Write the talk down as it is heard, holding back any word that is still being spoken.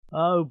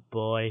Oh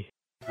boy.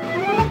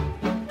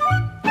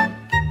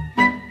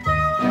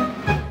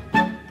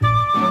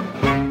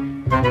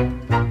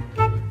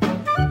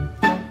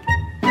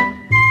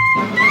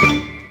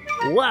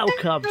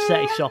 Welcome to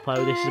Seti Shoppo.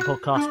 This is a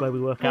podcast where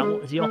we work out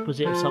what is the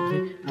opposite of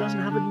something that doesn't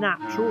have a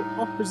natural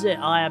opposite.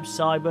 I am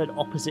Simon.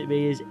 Opposite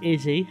me is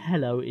Izzy.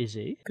 Hello,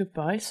 Izzy.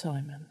 Goodbye,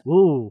 Simon.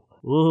 Ooh,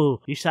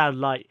 you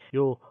sound like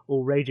you're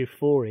all Radio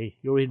 4-y.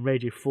 You're in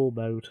Radio 4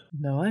 mode.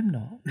 No, I'm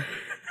not.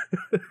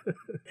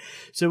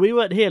 So we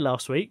weren't here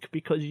last week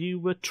because you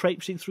were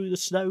traipsing through the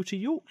snow to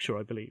Yorkshire,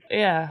 I believe.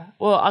 Yeah,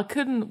 well,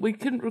 we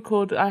couldn't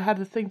record. I had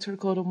a thing to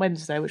record on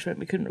Wednesday, which meant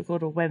we couldn't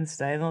record on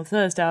Wednesday. And on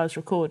Thursday I was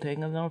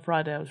recording, and then on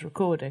Friday I was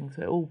recording,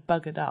 so it all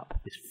buggered up.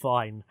 It's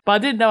fine. But I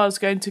didn't know I was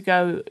going to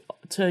go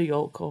to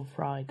York on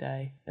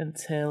Friday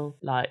until,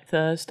 like,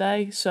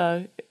 Thursday,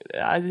 so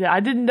I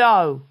didn't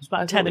know. It was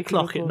about 10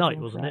 o'clock at night,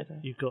 wasn't it?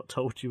 You got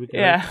told you were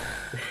going. Yeah.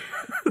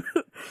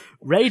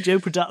 Radio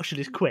production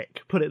is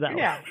quick, put it that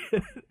Yeah.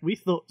 way. We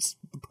thought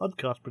the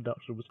podcast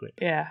production was quick.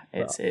 Yeah,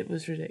 it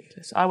was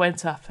ridiculous. I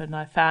went up and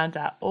I found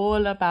out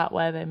all about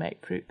where they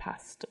make fruit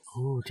pastels.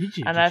 Oh, did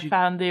you? And I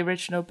found the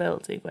original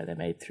building where they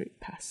made fruit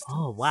pastels.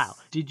 Oh, wow.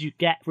 Did you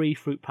get free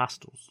fruit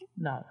pastels?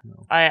 No.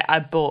 I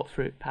bought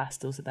fruit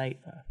pastels and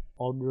ate them.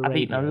 I've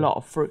eaten a lot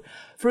of fruit.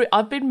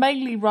 I've been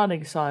mainly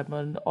running,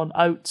 Simon, on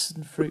oats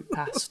and fruit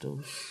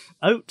pastels.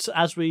 Oats,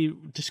 as we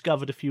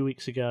discovered a few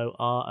weeks ago,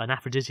 are an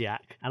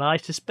aphrodisiac, and I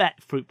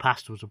suspect fruit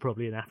pastels are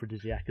probably an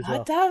aphrodisiac as well.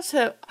 I doubt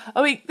it.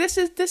 I mean, this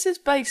is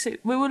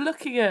basic. We were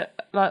looking at,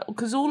 like,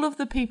 because all of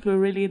the people who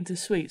are really into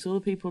sweets, all the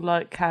people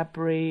like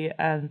Cadbury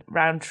and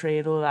Roundtree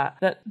and all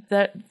that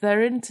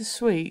they're into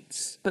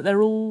sweets, but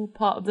they're all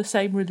part of the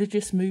same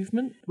religious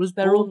movement.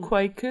 They're all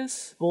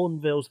Quakers.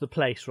 Bourneville's the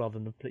place rather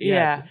than the place.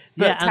 Yeah,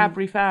 but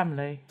Cadbury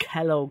family.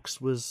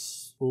 Kellogg's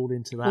was all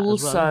into that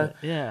also, as well.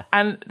 Yeah.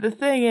 And the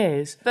thing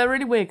is, they're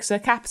really weird because they're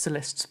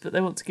capitalists, but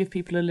they want to give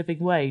people a living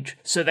wage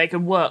so they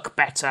can work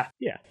better.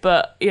 Yeah.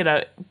 But,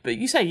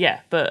 you say,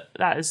 yeah, but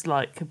that is,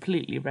 like,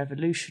 completely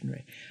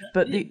revolutionary.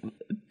 But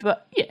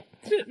But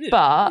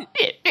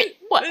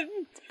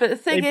the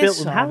thing they is,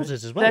 built them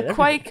houses as well. They're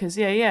Quakers,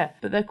 yeah,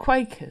 but they're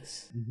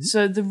Quakers. Mm-hmm.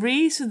 So the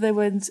reason they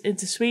went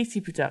into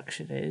sweetie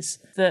production is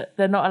that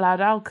they're not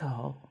allowed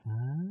alcohol.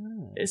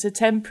 It's a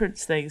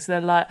temperance thing. So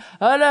they're like,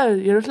 oh no,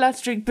 you're not allowed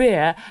to drink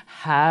beer.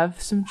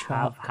 Have some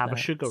chocolate. Have a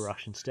sugar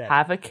rush instead.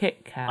 Have a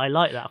Kit Kat. I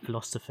like that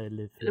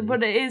philosophy.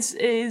 But it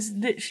is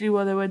literally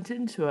why they went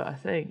into it, I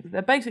think.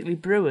 They're basically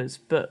brewers,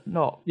 but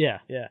not. Yeah.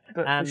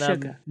 But and for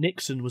sugar.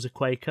 Nixon was a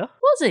Quaker.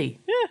 Was he?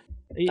 Yeah.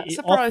 That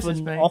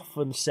surprises me.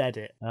 Often said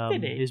it.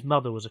 Did he? His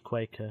mother was a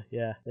Quaker.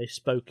 Yeah, they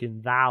spoke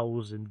in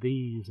thous and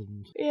these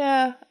and.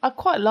 Yeah, I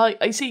quite like.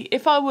 You see,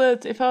 if I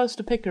was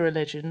to pick a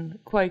religion,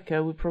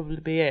 Quaker would probably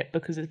be it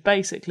because it's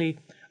basically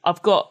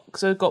I've got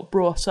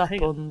brought up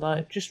on like.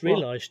 I've just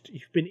realised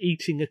you've been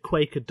eating a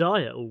Quaker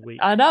diet all week.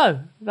 I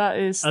know that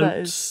is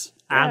oats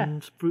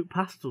and fruit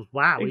pastels.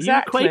 Wow,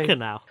 exactly. Are you a Quaker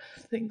now?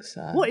 I think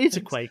so. What is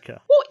a Quaker?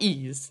 What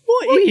is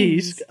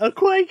a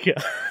Quaker?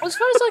 As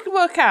far as I can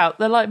work out,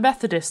 they're like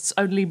Methodists,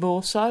 only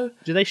more so.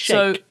 Do they shake?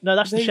 So no,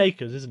 that's the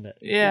Shakers, isn't it?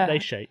 Yeah, they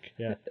shake.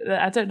 Yeah,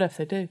 I don't know if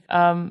they do.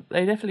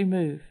 They definitely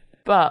move.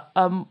 But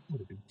would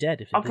have been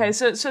dead if they okay,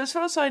 didn't. so as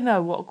far as I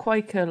know, what a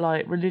Quaker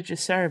like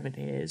religious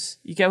ceremony is,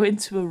 you go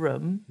into a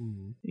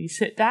room, you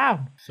sit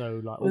down, so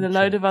like with a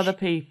load of other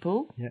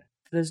people. Yeah.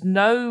 There's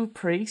no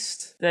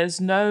priest,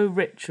 there's no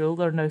ritual,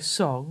 there are no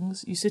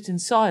songs. You sit in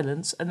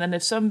silence, and then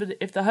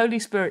if the Holy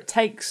Spirit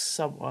takes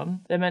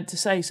someone, they're meant to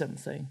say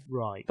something.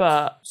 Right.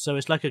 But so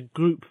it's like a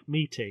group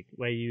meeting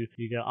where you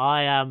go,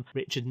 I am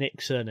Richard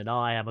Nixon and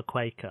I am a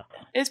Quaker.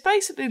 It's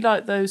basically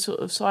like those sort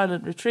of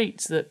silent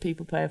retreats that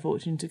people pay a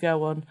fortune to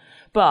go on.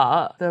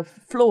 But the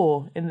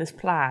flaw in this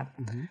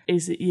plan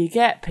is that you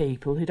get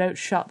people who don't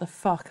shut the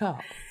fuck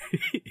up.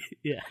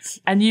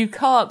 Yes. And you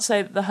can't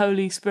say that the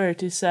Holy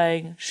Spirit is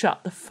saying,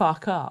 shut the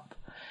fuck up.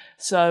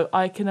 So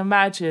I can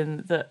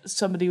imagine that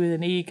somebody with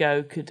an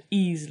ego could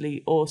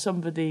easily, or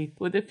somebody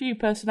with a few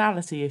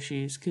personality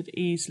issues could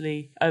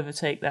easily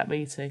overtake that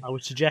meeting. I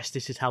would suggest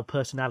this is how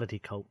personality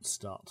cults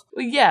start.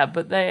 Well, yeah,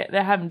 but they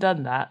haven't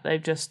done that.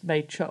 They've just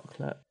made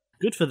chocolate.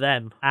 Good for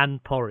them,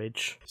 and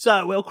porridge.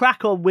 So we'll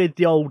crack on with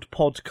the old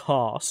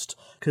podcast,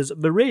 because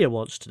Maria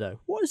wants to know,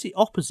 what is the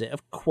opposite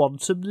of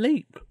Quantum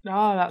Leap?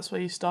 Oh, that's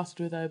where you started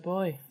with, oh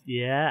boy.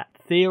 Yeah.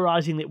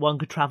 Theorising that one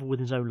could travel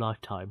within his own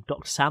lifetime,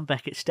 Dr. Sam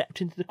Beckett stepped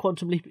into the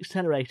Quantum Leap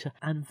Accelerator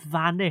and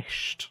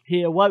vanished.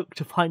 He awoke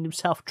to find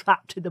himself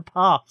trapped in the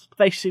past,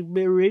 facing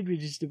mirror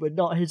images that were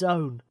not his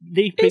own,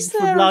 leaping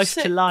from life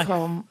to life.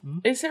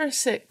 Is there a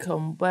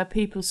sitcom where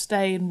people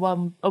stay in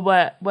one,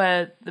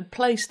 where the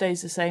place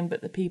stays the same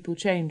but the people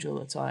people change all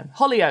the time.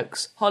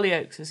 Hollyoaks.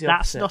 Hollyoaks is the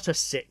That's opposite. not a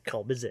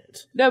sitcom, is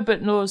it? No,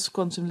 but nor is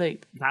Quantum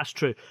Leap. That's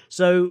true.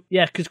 So,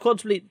 yeah, because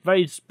Quantum Leap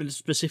very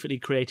specifically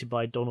created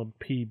by Donald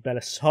P.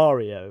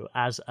 Bellisario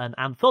as an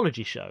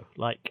anthology show,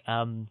 like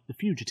The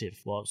Fugitive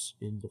was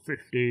in the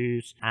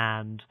 50s,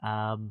 and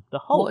The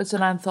Hulk. What is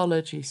an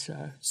anthology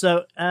show?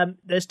 So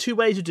there's two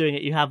ways of doing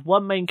it. You have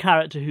one main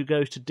character who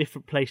goes to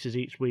different places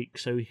each week,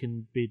 so he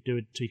can be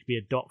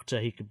a doctor,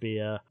 he could be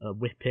a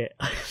whippet.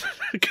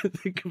 I couldn't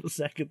think of a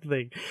second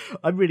thing.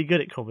 I'm really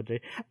good at comedy.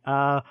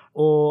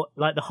 Or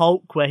like the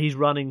Hulk, where he's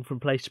running from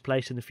place to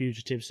place in The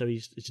Fugitive, so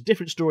it's a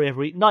different story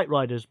every week. Knight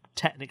Rider's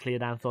technically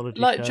an anthology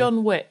Like show.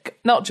 John Wick.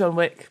 Not John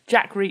Wick.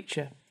 Jack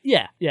Reacher.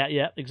 Yeah,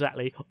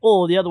 exactly.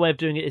 Or the other way of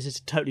doing it is it's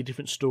a totally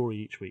different story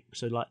each week.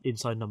 So like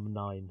Inside Number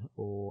 9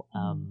 or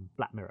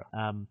Black Mirror.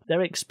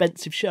 They're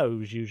expensive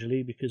shows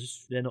usually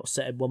because they're not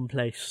set in one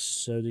place,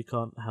 so they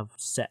can't have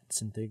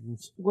sets and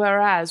things.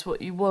 Whereas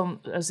what you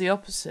want as the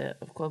opposite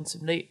of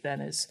Quantum Leap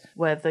then is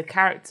where the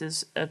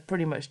characters are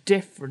pretty much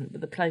different, but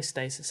the play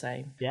stays the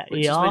same. Yeah,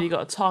 which ER. is when you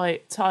got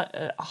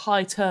a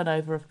high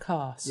turnover of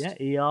cast. Yeah,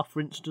 ER for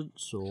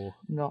instance, or...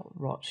 Not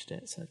watched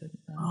it, so I didn't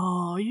know.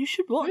 Oh, you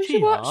should watch You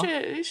should ER. watch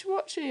it. You should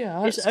watch it.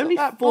 Yeah. It's got only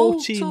that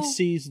 14 brutal-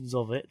 seasons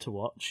of it to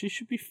watch. You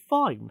should be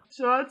fine.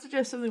 So I'd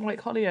suggest something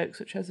like Hollyoaks,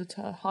 which has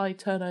a high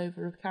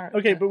turnover of characters.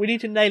 Okay, but we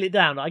need to nail it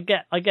down. I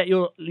get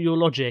your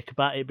logic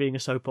about it being a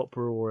soap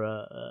opera or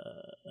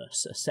a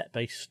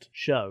set-based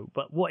show,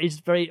 but what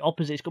is very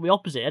opposite? It's got to be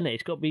opposite, isn't it?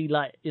 It's got to be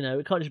like,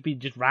 it can't just be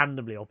just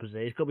randomly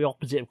opposite. It's got to be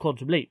opposite of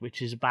Quantum Leap,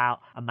 which is about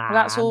a man.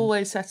 That's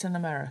always set in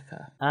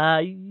America.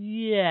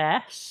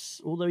 Yes,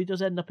 although he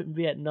does end up in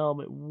Vietnam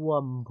at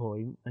one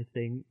point, I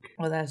think.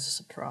 Well, there's a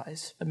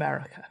surprise.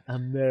 America.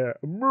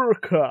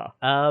 America.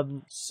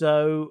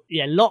 So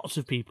yeah, lots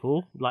of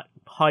people, like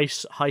high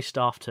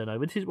staff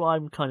turnover. This is why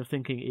I'm kind of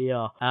thinking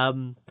ER.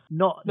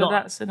 Not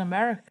That's in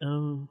America.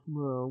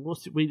 Well,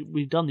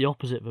 we've done the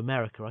opposite of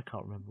America. I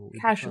can't remember what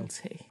we've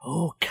Casualty. done.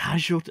 Oh,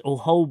 Casualty or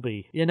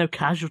Holby. Yeah, no,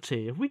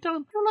 Casualty. Have we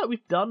done? I feel like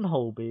we've done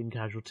Holby and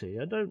Casualty.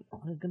 I'm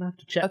gonna have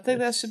to check. I think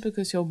this. that's just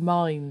because your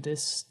mind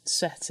is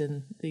set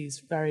in these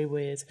very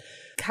weird.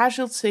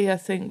 Casualty, I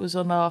think, was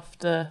on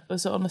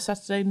a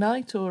Saturday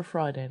night or a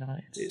Friday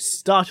night? It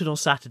started on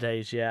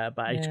Saturdays, yeah,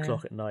 about 8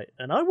 o'clock at night,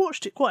 and I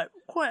watched it quite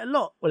a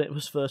lot when it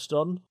was first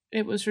on.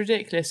 It was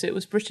ridiculous. It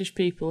was British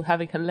people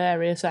having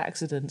hilarious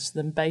accidents,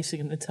 then basing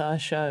an entire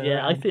show.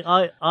 Yeah,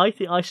 around. I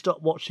think I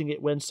stopped watching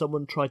it when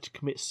someone tried to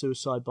commit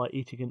suicide by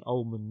eating an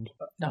almond,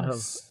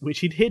 Nice. which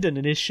he'd hidden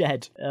in his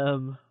shed.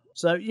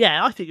 So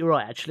yeah, I think you're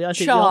right. Actually, I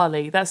think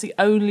Charlie. That's the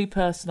only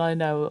person I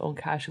know on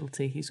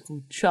Casualty. He's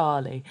called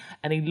Charlie,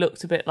 and he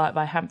looked a bit like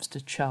my hamster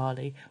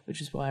Charlie,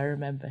 which is why I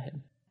remember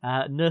him.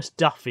 Nurse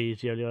Duffy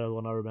is the only other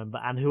one I remember,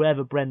 and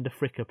whoever Brenda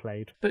Fricker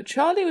played. But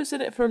Charlie was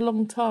in it for a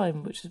long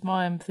time, which is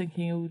why I'm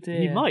thinking, oh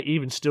dear. He might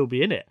even still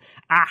be in it.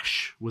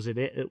 Ash was in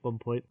it at one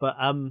point, but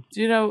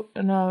Do you know?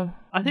 No.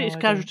 I think it's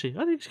don't. Casualty.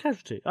 I think it's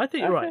Casualty. I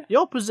think you're right. The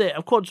opposite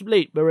of Quantum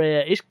Leap,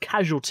 Maria, is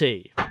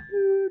Casualty.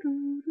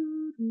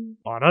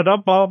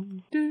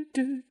 Ba-da-da-bum.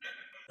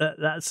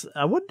 That's.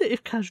 I wonder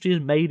if Casualty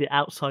has made it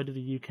outside of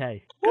the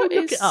UK. Look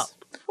it up.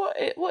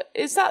 What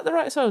is that the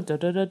right song? Da,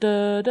 da, da,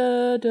 da,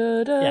 da,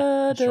 da, da,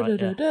 Yeah, that's right,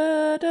 da, yeah.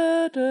 da,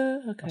 da,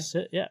 da. Okay. That's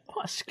it. Yeah,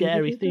 quite a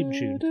scary theme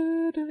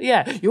tune.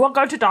 Yeah, you are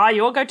going to die.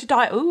 You are going to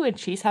die. Ooh, and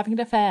she's having an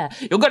affair.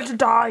 You're going to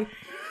die.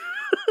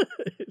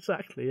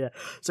 Exactly. Yeah.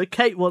 So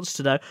Kate wants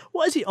to know,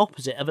 what is the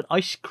opposite of an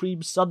ice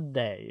cream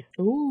sundae?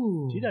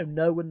 Ooh, Do you know?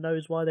 No one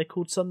knows why they're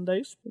called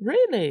sundaes.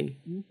 really?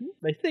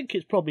 They think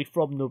it's probably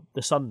from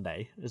the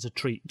Sunday as a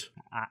treat,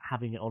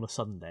 having it on a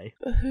Sunday.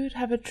 But who'd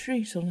have a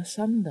treat on a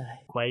Sunday?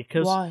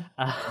 Quakers. Why?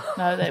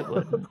 No, they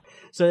wouldn't.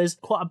 So there's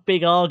quite a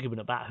big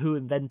argument about who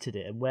invented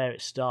it and where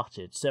it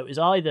started. So it was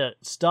either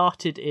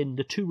started in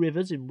the Two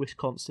Rivers in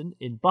Wisconsin,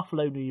 in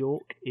Buffalo, New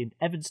York, in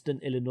Evanston,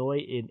 Illinois,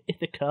 in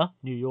Ithaca,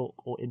 New York,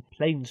 or in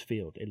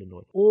Plainfield,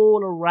 Illinois.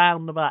 All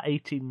around about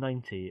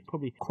 1890. It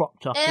probably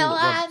cropped up all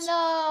at once.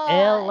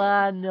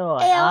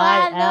 Illinois.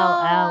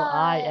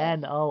 Illinois.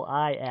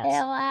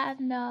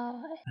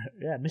 Illinois.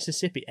 Yeah,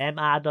 Mississippi.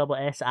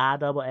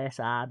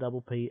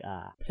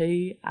 MISSISSIPPR.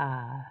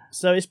 P.R.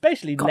 So it's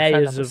basically Gosh, I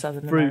layers love a of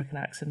Southern fruit. American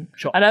accent. I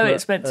chocolate know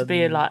it's meant to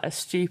be and- like a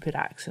stupid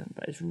accent,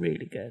 but it's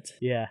really good.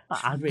 Yeah.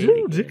 I really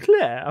do good.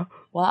 declare.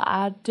 Well,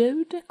 I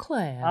do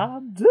declare. I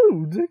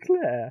do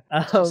declare.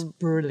 It's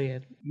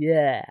brilliant.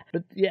 Yeah.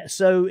 But yeah,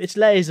 so it's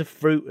layers of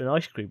fruit and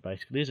ice cream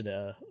basically, isn't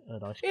it?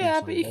 An ice cream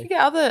Yeah, but you sundae.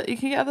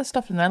 can get other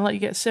stuff in there, like you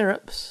get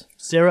syrups.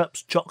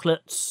 Syrups,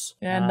 chocolates.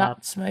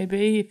 Nuts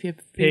maybe if you're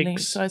feeling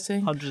pigs,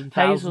 exciting. hundreds and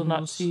thousands.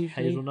 Hazelnuts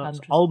usually. Hazelnuts.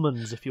 Hundreds.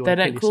 Almonds if you They want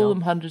to don't kill call yourself.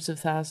 them hundreds of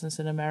thousands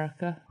in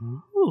America.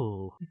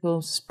 Ooh. They call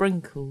them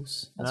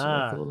sprinkles. That's what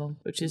Ah. they call them,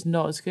 which is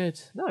not as good.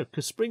 No,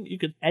 because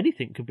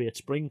anything could be a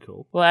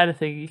sprinkle. Well,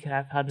 anything you can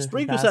have hundreds.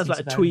 Sprinkle of sounds thousands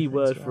like a of twee anything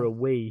word as for a well.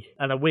 wee,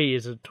 and a wee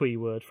is a twee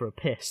word for a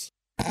piss.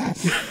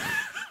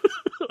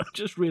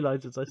 just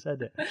realised as I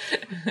said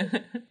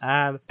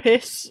it.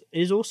 Piss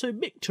is also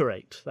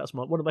micturate. That's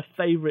one of my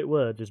favourite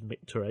words is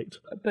micturate.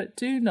 But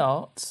do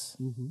not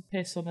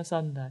piss on a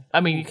Sunday. I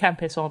mean, you can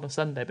piss on a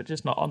Sunday, but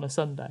just not on a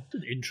Sunday. It's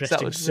an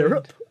interesting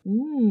syrup.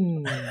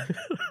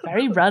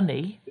 Very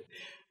runny.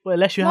 Well,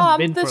 unless you haven't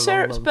been for a long, the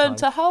syrup's long burnt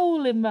time. a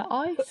hole in my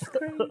ice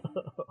cream.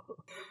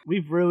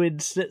 We've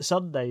ruined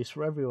Sundays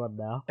for everyone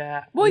now.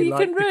 Yeah. Well, you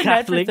like can the ruin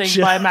Catholic everything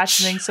Church. by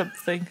imagining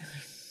something.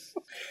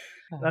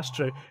 That's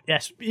true.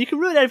 Yes, you can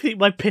ruin everything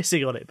by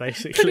pissing on it,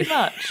 basically. Pretty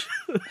much.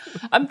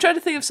 I'm trying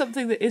to think of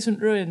something that isn't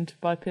ruined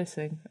by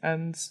pissing,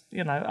 and,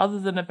 other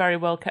than a very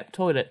well-kept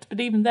toilet. But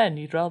even then,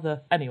 you'd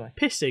rather... Anyway.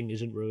 Pissing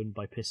isn't ruined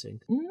by pissing.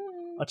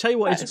 I'll tell you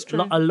what, That it's is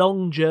true. a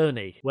long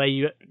journey where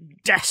you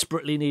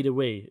desperately need a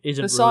wee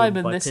isn't For ruined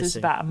Simon, by this pissing. is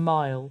about a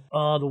mile.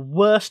 Oh, the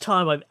worst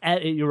time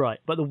you're right,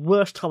 but the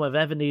worst time I've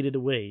ever needed a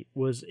wee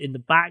was in the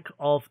back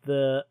of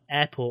the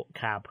airport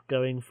cab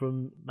going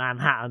from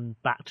Manhattan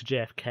back to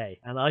JFK.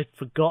 And I'd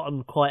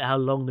forgotten quite how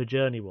long the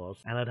journey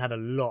was. And I'd had a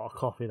lot of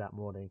coffee that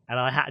morning. And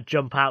I had to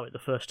jump out at the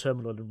first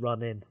terminal and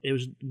run in. It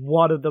was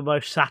one of the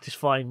most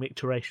satisfying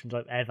micturations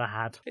I've ever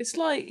had. It's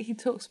like he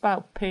talks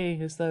about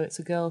peeing as though it's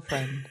a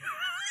girlfriend.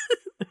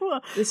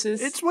 Well, It's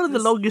it's one of the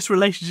longest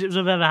relationships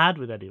I've ever had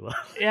with anyone.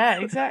 Yeah,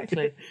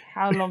 exactly.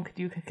 How long could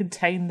you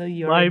contain the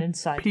urine My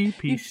inside?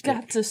 pee-pee You've stick.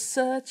 got to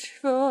search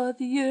for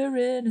the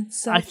urine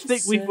inside. I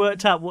think we've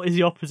worked out what is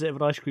the opposite of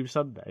an ice cream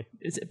sundae.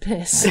 Is it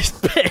piss? It's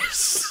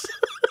piss.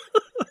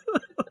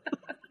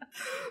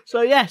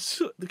 So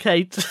yes,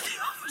 Kate, the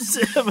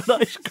opposite of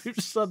an ice cream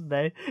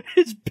sundae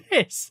is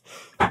piss.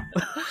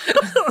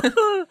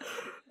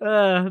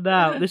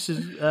 Now, this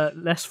is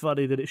less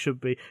funny than it should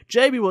be.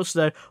 Jamie wants to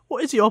know,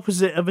 what is the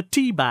opposite of a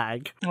tea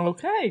bag?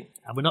 Okay.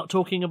 And we're not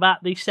talking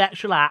about the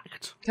sexual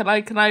act. Can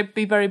I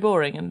be very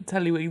boring and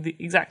tell you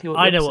exactly what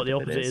the I know what the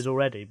of it opposite is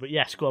already, but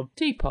yes, go on.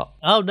 Teapot.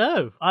 Oh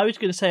no, I was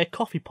going to say a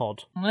coffee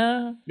pod,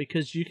 No.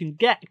 because you can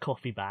get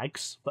coffee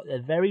bags, but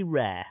they're very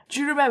rare.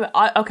 Do you remember?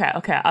 Okay.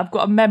 I've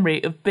got a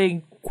memory of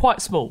being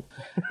quite small,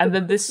 and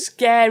then this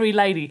scary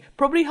lady,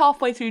 probably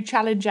halfway through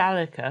Challenge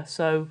Annika,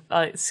 so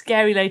like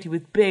scary lady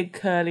with big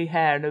curly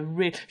hair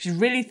and she's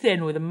really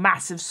thin with a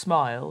massive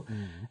smile,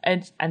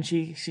 and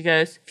she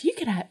goes, "If you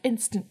can have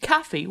instant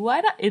coffee,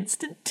 why not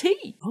instant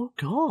tea?" Oh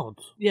god,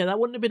 yeah, that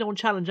wouldn't have been on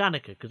Challenge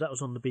Annika because that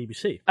was on the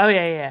BBC. Oh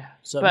yeah.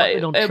 So it but might have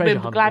been on it'd Treasure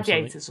been Hunt or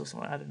Gladiators or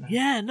something. I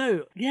don't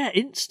know. Yeah,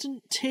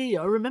 instant tea.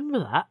 I remember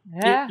that.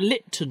 Yeah.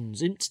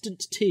 Lipton's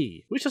instant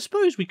tea, which I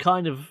suppose we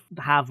kind of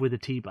have with a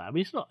tea bag. I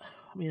mean, it's not.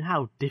 I mean,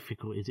 how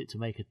difficult is it to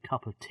make a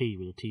cup of tea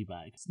with a tea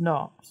bag? It's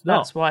not. not.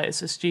 That's why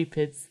it's a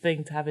stupid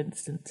thing to have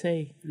instant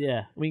tea.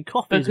 Yeah, I mean,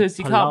 coffee is Because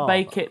you can't palaver.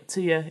 make it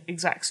to your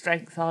exact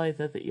strength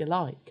either that you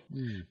like.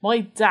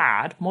 My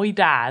dad,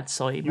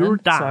 Simon. Your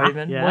dad,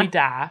 Simon, yeah. my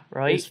dad,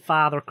 right? Is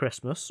Father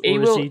Christmas, or He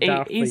is will. he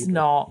Darth He's Vader?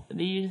 not.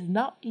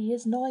 He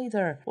is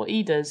neither. What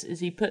he does is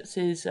he puts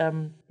his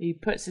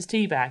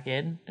tea bag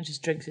in and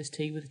just drinks his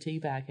tea with a tea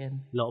bag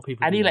in, A lot of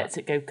people and do he that. lets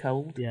it go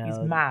cold. Yeah. He's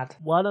mad.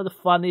 One of the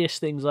funniest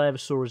things I ever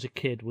saw as a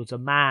kid was a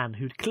man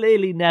who'd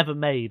clearly never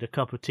made a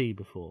cup of tea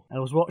before. I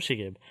was watching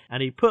him,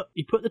 and he put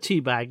the tea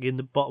bag in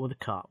the bottom of the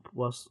cup,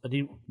 and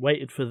he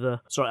waited for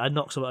the... Sorry, I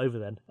knocked something over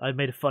then. I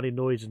made a funny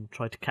noise and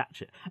tried to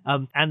catch it.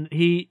 And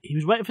he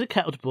was waiting for the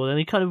kettle to boil, and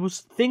he kind of was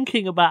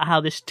thinking about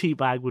how this tea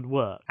bag would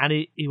work. And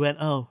he went,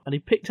 oh, and he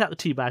picked out the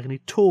tea bag and he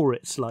tore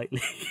it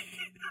slightly.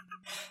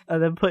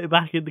 And then put it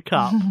back in the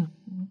cup.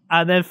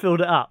 And then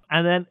filled it up.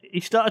 And then he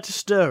started to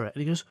stir it,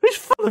 and he goes, "It's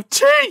full of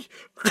tea!"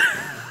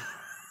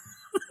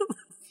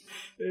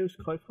 It was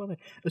quite funny.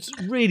 It's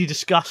really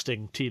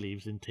disgusting, tea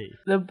leaves in tea.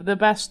 The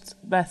best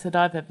method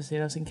I've ever seen,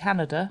 I was in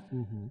Canada,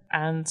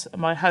 and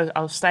I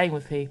was staying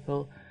with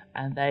people,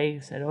 and they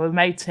said, "Oh, we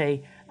made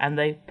tea," and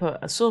they put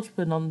a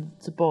saucepan on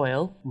to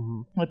boil.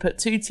 They put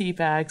 2 tea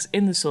bags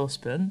in the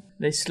saucepan.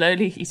 They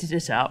slowly heated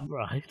it up.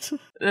 Right.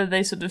 Then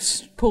they sort of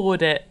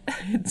poured it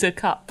into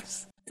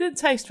cups. Didn't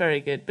taste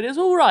very good, but it was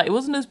all right. It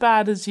wasn't as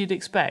bad as you'd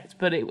expect,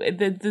 but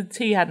the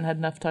tea hadn't had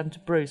enough time to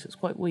brew, so it's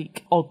quite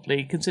weak.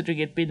 Oddly, considering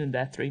it'd been in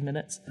there 3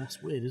 minutes.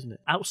 That's weird, isn't it?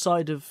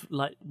 Outside of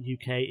like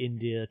UK,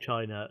 India,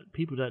 China,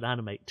 people don't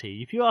animate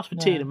tea. If you ask for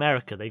tea in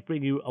America, they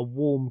bring you a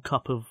warm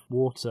cup of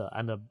water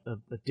and a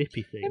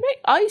dippy thing. They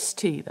make iced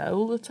tea though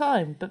all the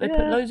time, but they put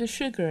Yeah. loads of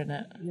sugar in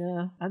it.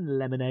 Yeah, and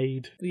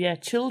lemonade. But yeah,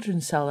 children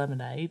sell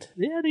lemonade.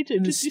 Yeah, they do.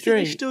 In Do the you think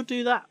they street. still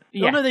do that?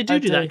 Yeah, oh no, they do I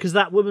do that do. because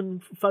that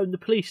woman phoned the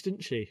police,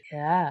 didn't she?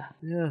 Yeah.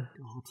 Yeah.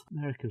 God,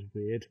 America's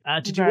weird.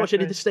 Did you watch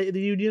any of the State of the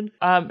Union?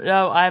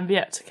 No, I am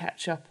yet to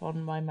catch up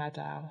on my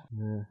Maddow.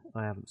 No,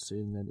 I haven't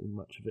seen any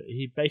much of it.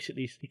 He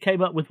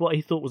came up with what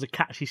he thought was a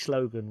catchy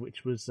slogan,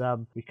 which was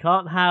we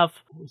can't have,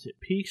 what was it,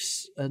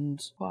 peace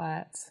and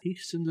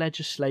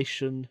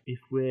legislation if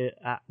we're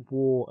at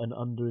war and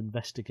under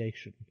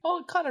investigation. Oh,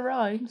 it kind of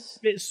rhymes.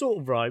 It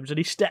sort of rhymes, and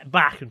he stepped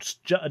back and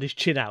jutted his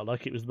chin out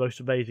like it was the most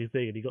amazing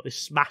thing, and he got this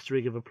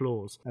smattering of applause.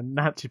 applause, and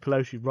Nancy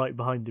Pelosi right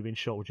behind him in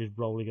shot, just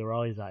rolling her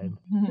eyes at him.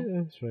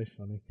 Yeah, it's very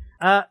funny.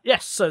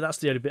 Yes, so that's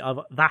the only bit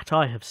that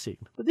I have seen.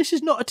 But this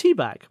is not a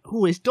teabag.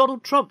 Oh, is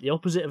Donald Trump the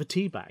opposite of a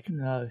teabag?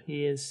 No,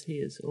 he is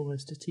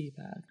almost a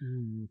teabag.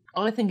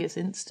 I think it's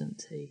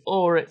instant tea.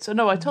 Or it's... Oh,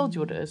 no, I told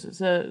you what it is.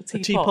 It's a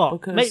teapot.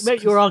 Because,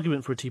 make your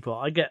argument for a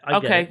teapot. I get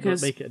it,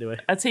 but make it anyway.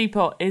 A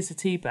teapot is a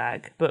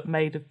teabag, but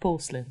made of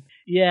porcelain.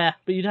 Yeah,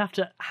 but you'd have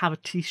to have a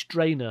tea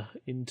strainer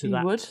into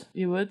that.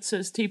 You would. So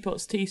it's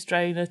teapots, tea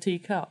strainer,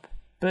 teacup.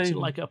 Boom. It's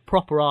like a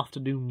proper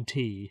afternoon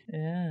tea.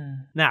 Yeah.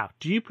 Now,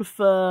 do you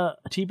prefer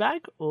a tea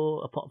bag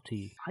or a pot of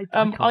tea?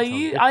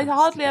 I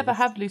hardly ever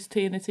have loose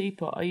tea in a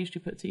teapot. I usually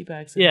put tea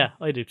bags in. Yeah,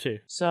 I do too.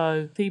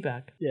 So, tea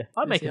bag. Yeah,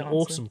 I make an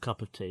awesome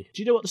cup of tea.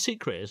 Do you know what the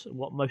secret is?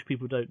 What most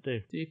people don't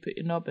do? Do you put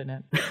your knob in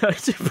it? I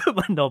do put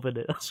my knob in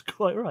it. That's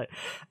quite right.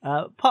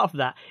 Apart from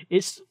that,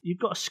 you've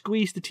got to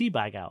squeeze the tea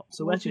bag out.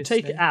 So as you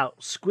take it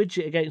out, squidge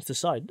it against the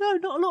side. No,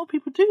 not a lot of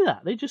people do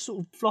that. They just sort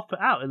of flop it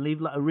out and leave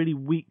like a really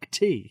weak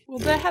tea. Well,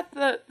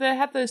 they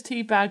had those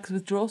tea bags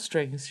with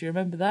drawstrings. Do you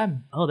remember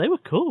them? Oh, they were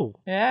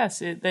cool. Yes,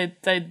 they'd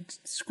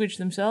squidge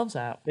themselves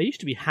out. They used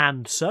to be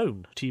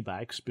hand-sewn tea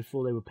bags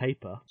before they were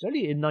paper. It's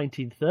only in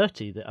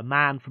 1930 that a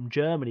man from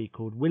Germany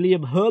called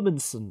William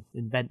Hermansen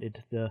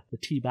invented the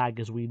tea bag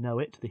as we know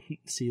it, the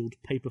heat-sealed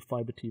paper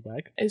fibre tea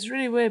bag. It's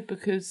really weird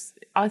because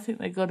I think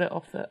they got it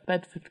off that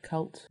Bedford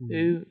cult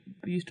who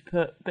used to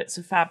put bits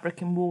of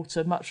fabric in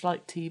water, much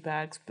like tea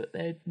bags, but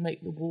they'd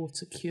make the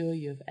water cure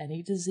you of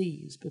any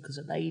disease because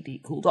a lady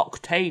called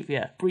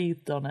Octavia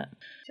breathed on it.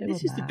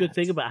 This is the good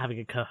thing about having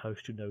a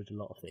co-host who knows a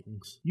lot of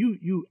things.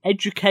 You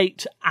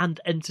educate and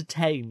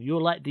entertain.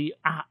 You're like the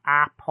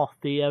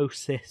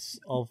apotheosis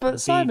of the BBC.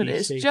 But Simon,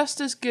 it's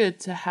just as good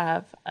to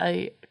have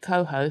a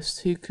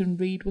co-host who can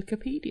read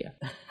Wikipedia.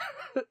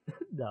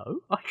 No,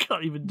 I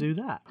can't even do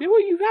that.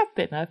 Well, you have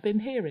been. I've been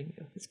hearing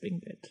you. It's been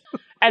good.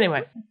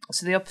 Anyway,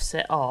 so the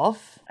opposite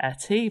of a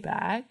tea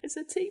bag is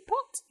a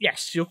teapot.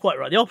 Yes, you're quite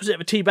right. The opposite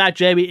of a tea bag,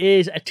 Jamie,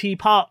 is a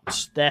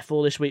teapot.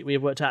 Therefore, this week we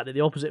have worked out that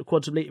the opposite of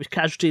Quantum Leap is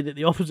casualty, that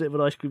the opposite of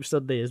an ice cream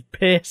sundae is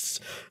piss,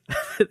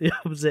 that the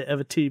opposite of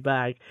a tea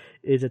bag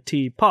is a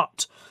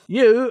teapot.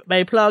 You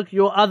may plug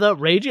your other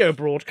radio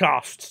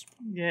broadcasts.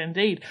 Yeah,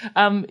 indeed.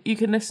 You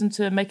can listen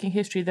to Making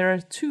History. There are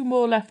 2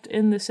 more left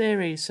in the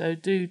series, so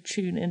do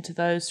tune into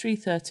those.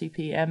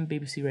 3:30pm,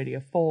 BBC Radio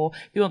 4.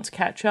 If you want to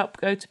catch up,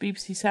 go to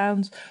BBC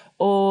Sounds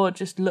or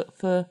just look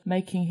for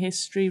Making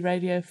History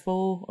Radio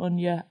 4 on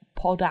your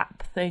pod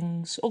app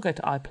things, or go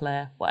to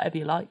iPlayer, whatever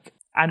you like.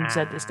 And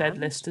Zedless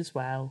Deadlist as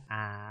well.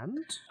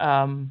 And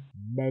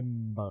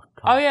Membercast.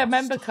 Oh yeah,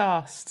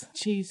 Membercast.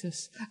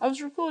 Jesus. I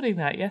was recording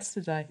that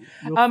yesterday.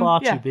 You're far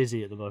too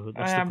busy at the moment.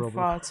 That's the problem. I am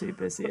far too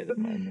busy at the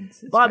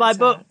moment. Buy my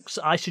books.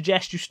 I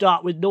suggest you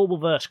start with Normal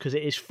Verse because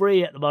it is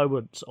free at the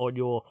moment on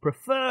your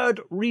preferred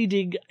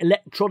reading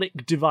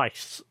electronic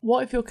device.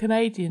 What if you're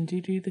Canadian? Do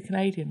you do the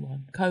Canadian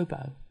one?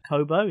 Kobo?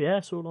 Kobo, yeah,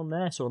 it's all on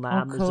there. It's on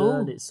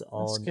Amazon. Cool. It's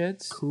on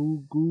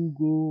Cool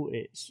Google.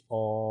 It's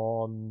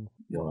on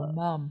your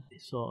mum.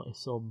 It's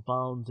on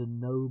Barnes and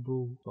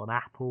Noble. It's on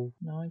Apple.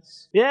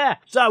 Nice. Yeah.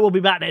 So we'll be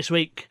back next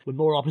week with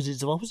more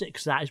opposites of opposite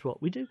because that is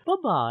what we do. Bye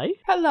bye.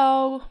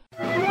 Hello.